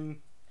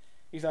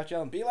he's out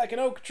yelling, "Be like an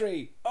oak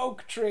tree,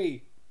 oak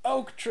tree,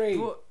 oak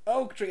tree,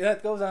 oak tree."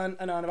 That goes on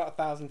and on about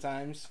 1,000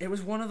 times. It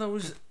was one of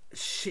those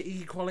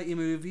shitty quality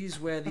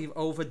movies where they've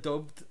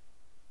overdubbed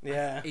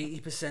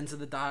 80% of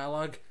the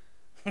dialogue.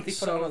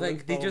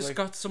 They just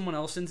got someone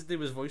else in to do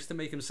his voice to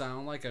make him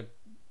sound like the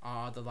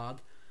lad.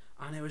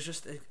 And it was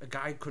just a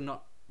guy could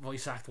not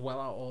voice act well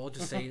at all,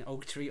 just saying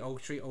oak tree,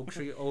 oak tree, oak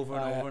tree over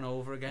and over and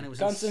over again. It was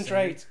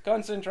concentrate,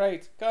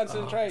 insane.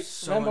 concentrate.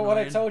 So Remember annoying. What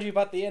I told you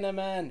about the inner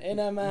man,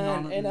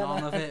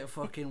 None of it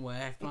fucking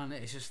worked, man.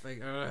 It's just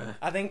like, ugh.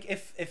 I think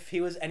if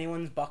he was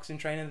anyone's boxing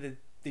trainer,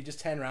 they just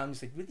turn around and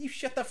say, "Will you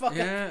shut the fuck up?"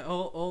 Yeah,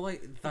 all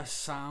like the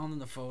sound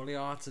and the Foley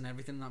arts and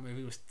everything in that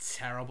movie was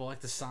terrible.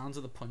 Like the sounds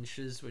of the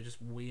punches were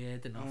just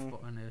weird enough,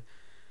 but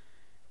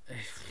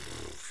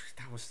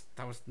that was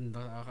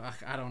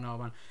I don't know,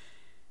 man.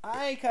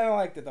 I kind of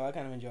liked it though. I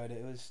kind of enjoyed it.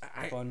 It was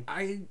fun.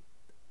 I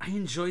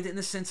enjoyed it in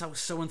the sense I was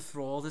so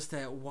enthralled as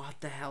to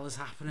what the hell is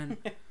happening.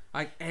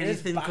 Like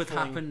anything could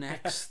happen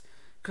next.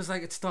 Because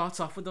like it starts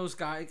off with those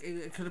guys.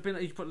 It could have been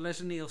like you put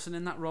Leslie Nielsen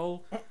in that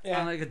role,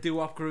 and like a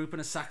doo-wop group and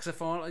a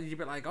saxophone. And you'd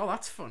be like, "Oh,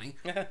 that's funny,"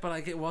 but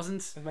like it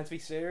wasn't. It was meant to be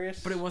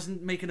serious. But it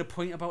wasn't making a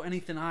point about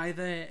anything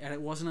either, and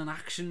it wasn't an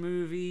action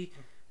movie.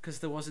 Because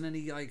there wasn't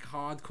any like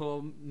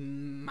hardcore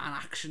man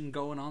action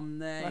going on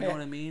there, you know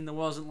what I mean? There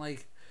wasn't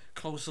like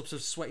close-ups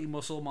of sweaty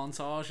muscle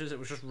montages. It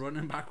was just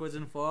running backwards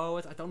and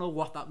forwards. I don't know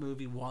what that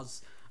movie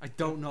was. I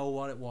don't know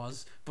what it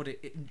was, but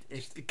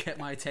it kept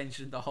my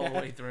attention the whole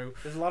way through.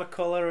 There's a lot of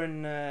colour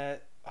and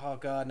oh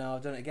god, no,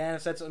 I've done it again.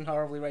 I've said something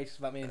horribly racist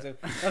about me and so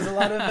there's a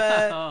lot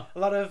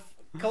of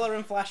colour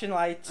and flashing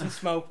lights and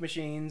smoke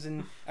machines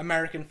and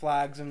American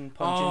flags and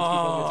punching to keep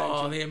all the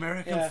attention. Oh, the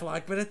American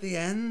flag bit at the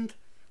end.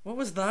 What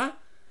was that?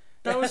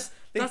 They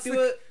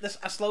do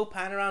a slow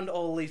pan around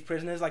all these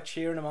prisoners, like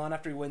cheering him on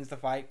after he wins the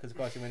fight, because of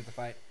course he wins the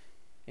fight,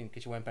 in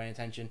case you weren't paying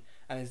attention.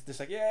 And it's just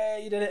like, yeah,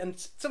 you did it. And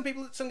some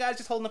guys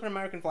just holding up an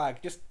American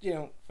flag, just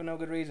for no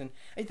good reason.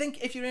 I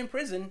think if you're in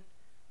prison,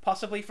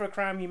 possibly for a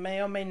crime you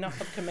may or may not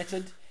have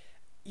committed,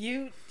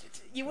 you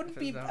wouldn't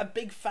be a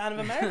big fan of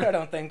America. I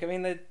don't think. I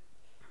mean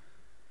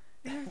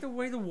the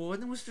way the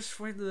warden was just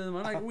fighting them,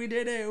 like, we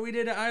did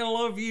it, I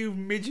love you,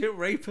 midget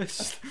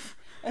rapist.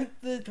 And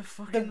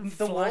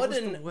the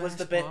warden was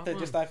the bit that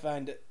just I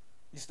find it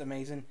just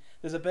amazing.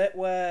 There's a bit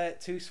where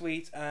Too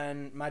Sweet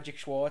and Magic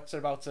Schwartz are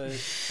about to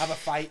have a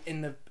fight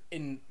in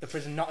the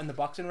prison, not in the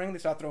boxing ring. They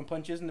start throwing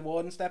punches, and the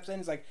warden steps in.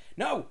 He's like,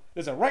 "No,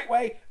 there's a right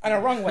way and a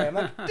wrong way." I'm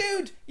like,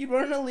 dude, you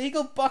run an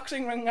illegal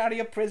boxing ring out of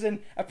your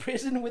prison, a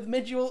prison with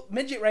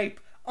midget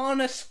rape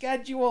on a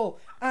schedule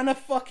and a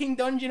fucking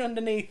dungeon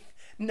underneath.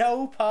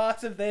 No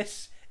part of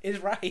this is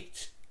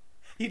right.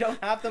 You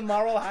don't have the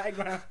moral high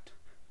ground.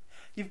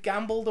 You've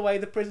gambled away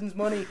the prison's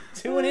money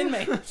to an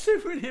inmate.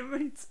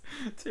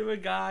 To a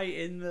guy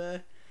in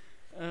the...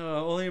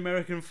 all the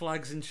American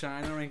flags in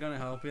China ain't gonna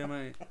help you,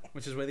 mate.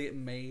 Which is where they get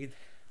made.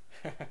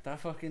 That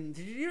fucking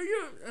did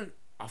you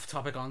off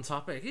topic on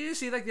topic. You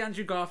see like the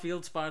Andrew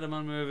Garfield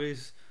Spider-Man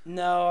movies?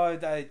 No,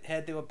 I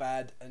heard they were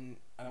bad, and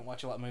I don't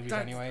watch a lot of movies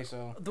anyway.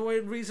 So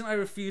reason I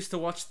refuse to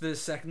watch the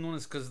second one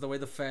is because the way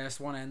the first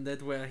one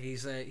ended, where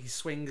he's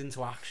swinged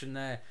into action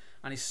there,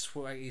 and he's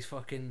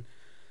fucking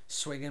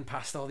swinging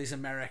past all these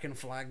American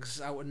flags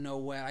out of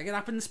nowhere. Like it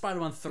happened in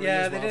Spider-Man 3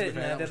 as well. They did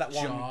that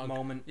one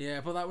moment.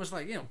 Yeah, but that was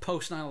like,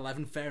 post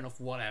 9/11, fair enough,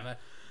 whatever.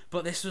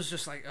 But this was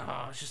just like,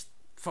 it's just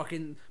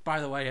fucking, by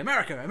the way,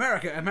 America.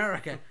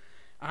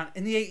 And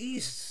in the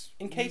 80s,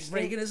 in case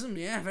Reaganism,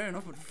 yeah, fair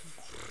enough. But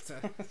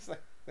it's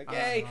like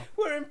hey,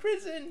 we're in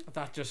prison.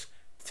 That just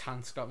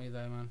tense got me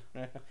there, man.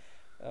 That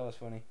was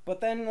funny. But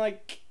then,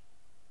 like,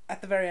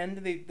 at the very end,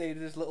 they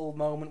this little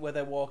moment where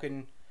they're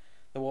walking,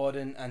 the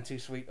warden and Too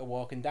Sweet are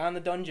walking down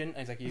the dungeon, and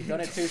he's like, "You've done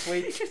it, Too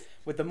Sweet.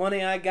 With the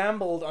money I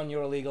gambled on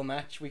your illegal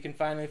match, we can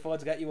finally afford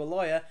to get you a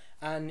lawyer,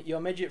 and your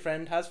midget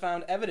friend has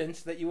found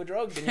evidence that you were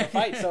drugged in your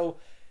fight, so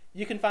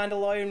you can find a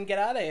lawyer and get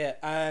out of here."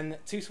 And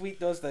Too Sweet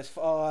does this.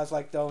 I was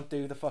like, don't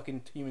do the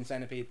fucking human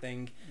centipede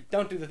thing.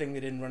 Don't do the thing they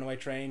did in Runaway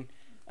Train.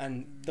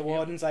 And the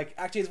warden's like,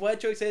 actually, his word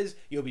choice is,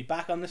 "You'll be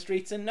back on the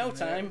streets in no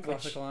time,"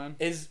 which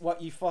is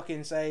what you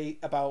fucking say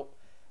about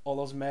all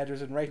those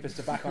murderers and rapists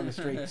are back on the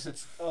streets.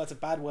 It's a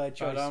bad word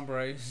choice. Bad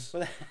embrace.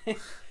 But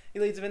he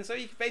leads him in, so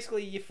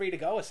you're free to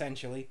go,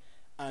 essentially.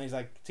 And he's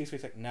like, Too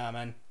Sweet's like, "Nah,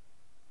 man."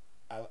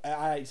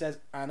 He says,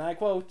 and I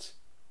quote,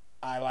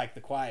 "I like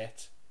the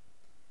quiet,"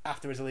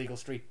 after his illegal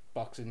street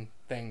boxing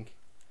thing.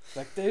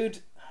 Like, dude,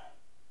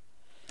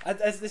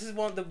 this is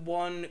the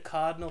one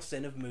cardinal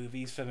sin of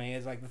movies for me,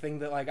 is like the thing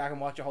that like I can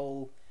watch a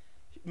whole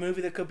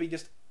movie that could be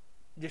just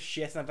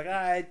shit, and I'm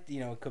like,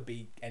 it could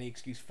be any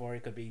excuse for it.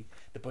 It could be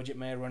the budget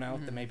may run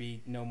out, there may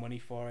be no money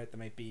for it, there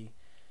may be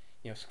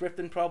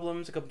scripting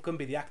problems, it couldn't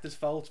be the actor's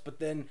fault. But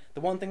then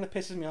the one thing that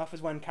pisses me off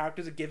is when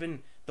characters are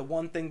given the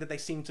one thing that they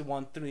seem to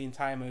want through the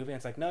entire movie, and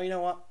it's like, no, you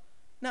know what?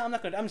 No, I'm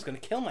just gonna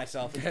kill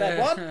myself instead.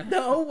 What?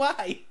 No,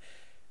 why?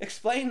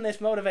 Explain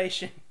this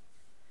motivation.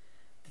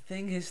 The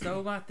thing is,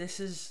 though, Matt, this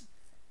is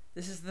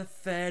the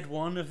third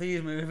one of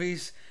these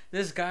movies.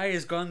 This guy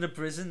has gone to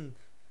prison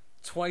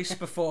twice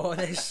before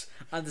this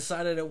and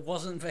decided it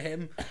wasn't for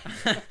him,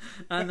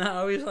 and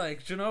now he's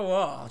like, do you know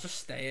what? I'll just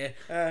stay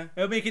here.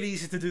 It'll make it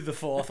easy to do the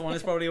fourth one.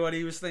 Is probably what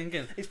he was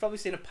thinking. He's probably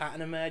seen a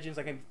pattern emerge.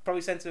 Like, he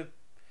probably sent to,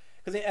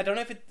 because I don't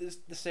know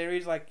if the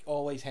series like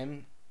always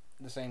him,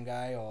 the same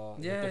guy, or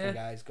different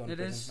guys going to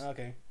prison.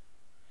 Okay.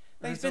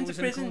 He's been to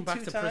prison back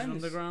two to times. Prison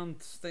Underground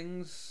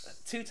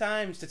things. 2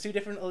 times to 2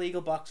 different illegal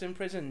boxing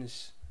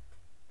prisons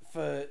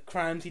for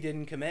crimes he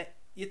didn't commit.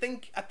 You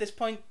think at this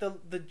point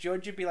the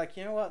judge would be like,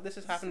 you know what, this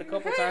has happened a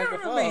couple times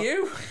before.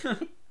 You.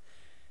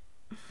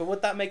 But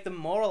would that make them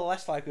more or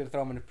less likely to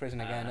throw him into prison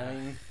again? I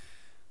mean,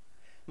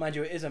 mind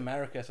you, it is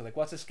America, so like,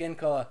 what's his skin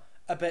colour?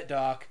 A bit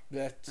dark.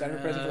 Send him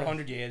to prison for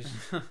 100 years.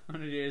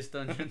 100 years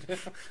dungeon.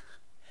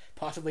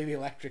 Possibly the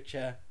electric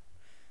chair.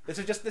 This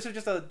was just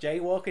a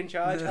jaywalking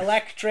charge.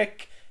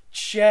 Electric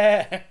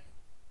chair.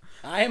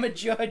 I am a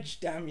judge,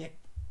 damn you.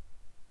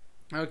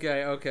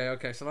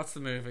 Okay. So that's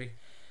the movie.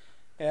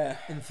 Yeah.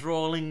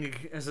 Enthralling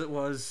as it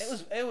was.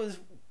 It was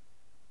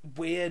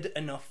weird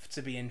enough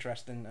to be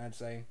interesting, I'd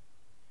say.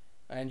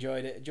 I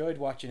enjoyed it. Enjoyed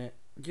watching it.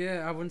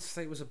 Yeah, I wouldn't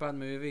say it was a bad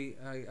movie.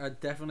 I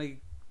definitely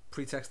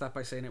pretext that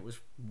by saying it was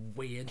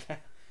weird.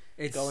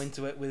 Go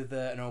into it with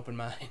an open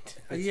mind.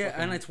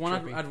 And it's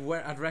one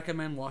I'd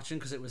recommend watching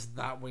because it was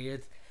that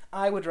weird.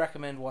 I would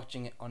recommend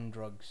watching it on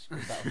drugs,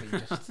 because that would be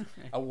just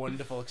a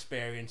wonderful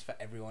experience for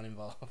everyone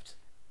involved.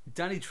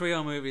 Danny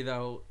Trejo movie,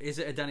 though. Is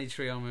it a Danny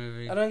Trejo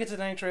movie? I don't think it's a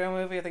Danny Trejo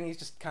movie. I think he's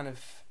just kind of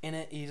in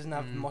it. He doesn't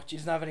have much. He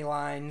doesn't have any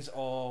lines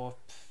or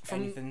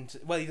anything.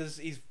 He does.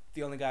 He's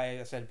the only guy,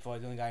 I said before,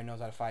 the only guy who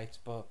knows how to fight.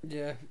 But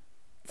yeah,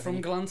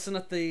 from glancing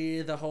at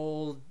the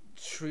whole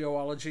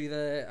Trejoology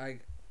there,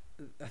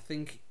 I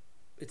think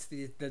it's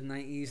the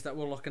 90s that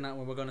we're looking at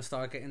when we're going to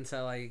start getting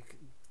to like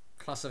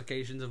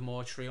classifications of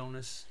more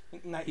Treoness. I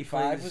think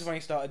 95 was when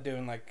he started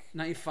doing like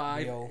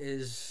 95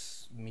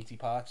 is meaty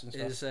parts and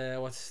stuff. Is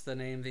what's the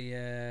name?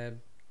 The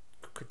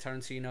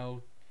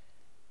Tarantino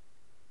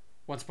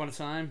Once Upon a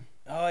Time.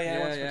 Oh yeah,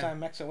 Once Upon a Time in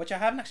Mexico, which I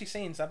haven't actually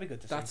seen, so that'd be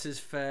good to see. That's his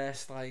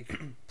first like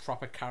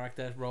proper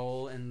character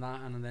role in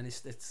that, and then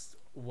it's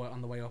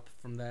on the way up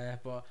from there.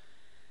 But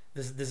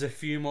there's a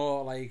few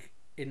more like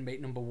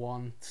Inmate Number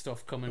 1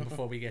 stuff coming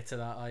before we get to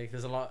that. Like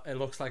there's a lot. It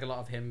looks like a lot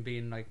of him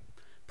being like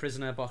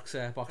prisoner,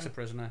 boxer,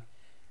 prisoner.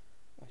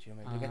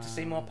 We get to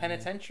see more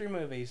penitentiary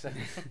movies.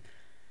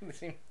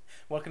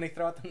 What can they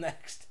throw at them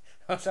next?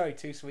 Oh, sorry,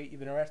 Too Sweet.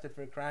 You've been arrested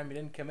for a crime you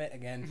didn't commit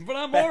again. But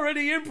I'm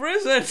already in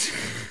prison.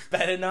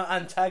 Better not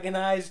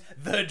antagonize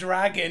the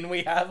dragon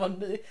we have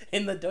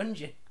in the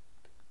dungeon.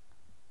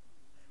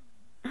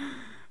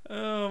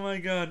 Oh my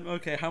god.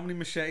 Okay, how many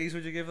machetes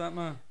would you give that,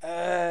 man?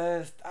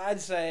 I'd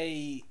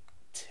say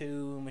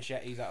 2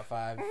 machetes out of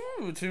 5.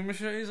 Ooh, 2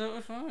 machetes out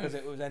of 5. Because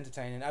it was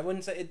entertaining. I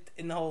wouldn't say it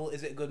in the whole.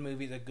 Is it a good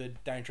movie? Is it a good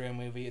Danny Trejo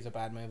movie? Is it a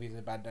bad movie? Is it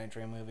a bad Danny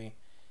Trejo movie?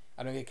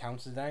 I don't think it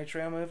counts as a Danny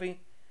Trejo movie,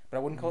 but I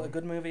wouldn't call it a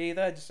good movie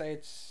either. I'd just say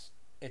it's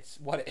it's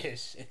what it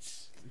is.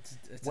 It's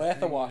It's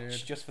worth a watch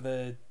dude. just for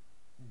the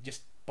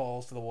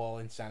balls to the wall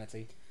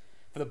insanity.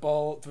 For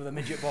the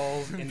midget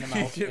balls in the mouth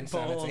Midget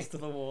insanity. balls to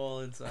the wall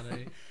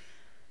insanity.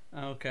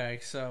 Okay,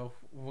 so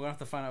we're gonna have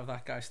to find out if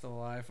that guy's still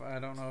alive. I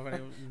don't know if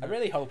anyone. I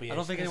really hope he is. I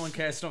don't think anyone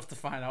cares enough to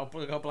find out.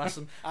 But God bless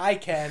him. I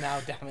care now,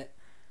 damn it.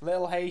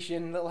 Little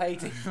Haitian, little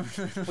Haiti.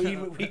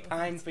 we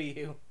pine for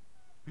you.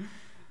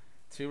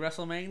 2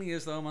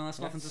 WrestleManias though, man. That's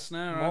nothing to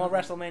snare. More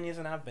right? WrestleManias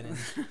than I've been in.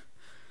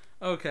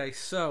 Okay,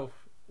 so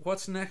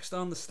what's next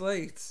on the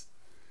slate?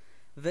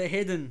 The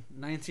Hidden,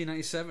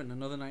 1997,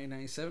 another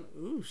 1997.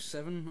 Ooh,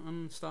 7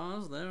 on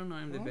stars there on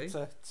IMDb.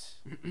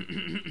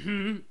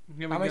 Here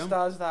we How many go.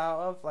 stars is that out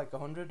of? Like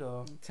 100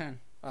 or 10.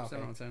 oh, okay.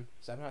 7 out of 10.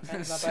 7 out of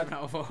 10. Is that 7 bad?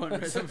 out of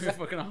 100. That'd be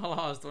fucking all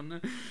ours,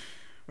 wouldn't it?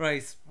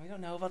 Right. We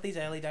don't know about these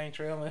early Down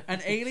Trail movies.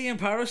 An alien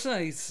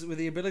parasite with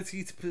the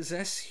ability to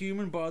possess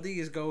human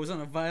body goes on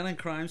a violent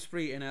crime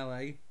spree in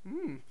LA.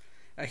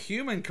 A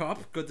human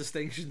cop, good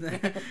distinction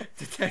there.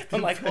 Detective.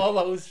 Unlike all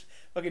those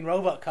fucking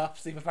robot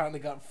cops they've apparently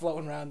got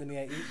floating around in the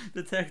 80s.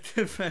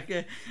 Detective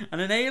Becker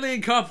and an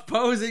alien cop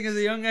posing as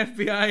a young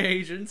FBI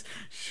agent,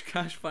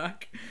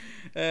 Cashback,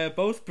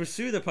 both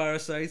pursue the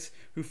parasite,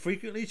 who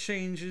frequently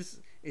changes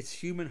its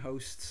human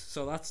hosts.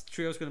 So that's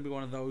trio's going to be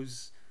one of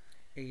those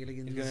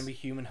aliens. He's going to be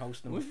human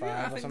host number 5 Yeah, I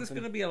or think something. there's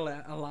going to be a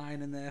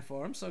line in there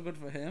for him, so good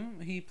for him.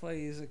 He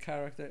plays a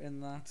character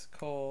in that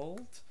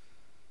called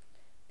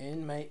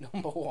Inmate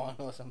number 1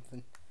 or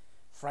something.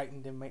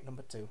 Frightened inmate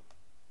number 2.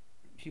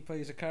 He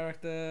plays a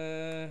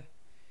character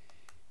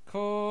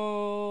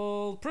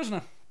called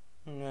Prisoner.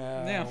 No.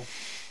 Yeah.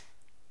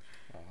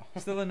 Oh.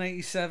 Still in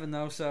 87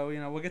 though, so you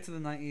know we'll get to the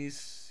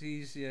 90s.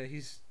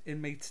 He's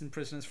inmates and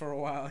prisoners for a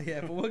while,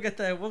 yeah, but we'll get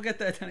there. We'll get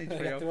there, Danny We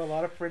Trio. get to a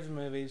lot of prison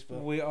movies,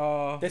 but We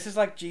are this is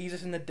like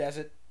Jesus in the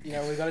desert. You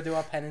know, we got to do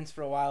our penance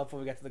for a while before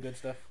we get to the good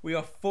stuff.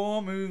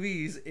 4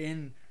 movies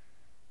in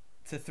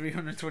to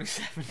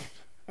 327.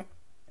 Hey,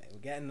 we're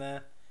getting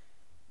there.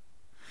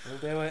 We'll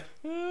do it.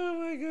 Oh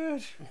my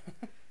god.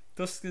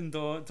 Dusk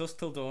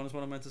Till Dawn is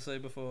what I meant to say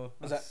before.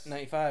 Was that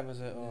 95? Was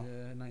it? Or?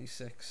 Yeah,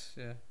 96.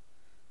 Yeah,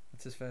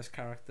 that's his first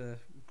character.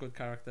 Good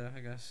character, I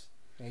guess.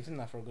 Yeah, he's in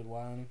that for a good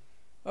while. Hasn't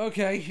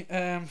Okay,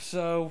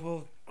 so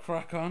we'll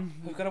crack on.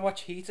 he? We've got to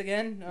watch Heat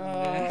again. Oh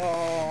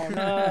Yeah.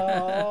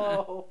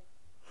 no!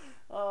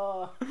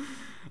 Oh,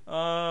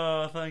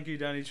 Oh, thank you,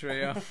 Danny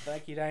Trio.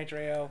 thank you, Danny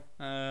Trio.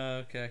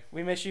 Okay.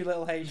 We miss you,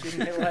 little Haitian,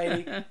 little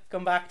Haiti.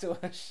 Come back to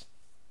us.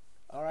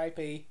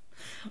 R.I.P.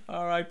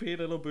 R.I.P.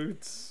 Little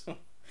boots.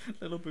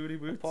 Little booty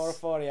boots. Pour a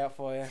 40 out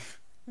for you.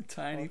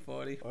 Tiny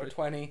 40. Or a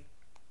 20.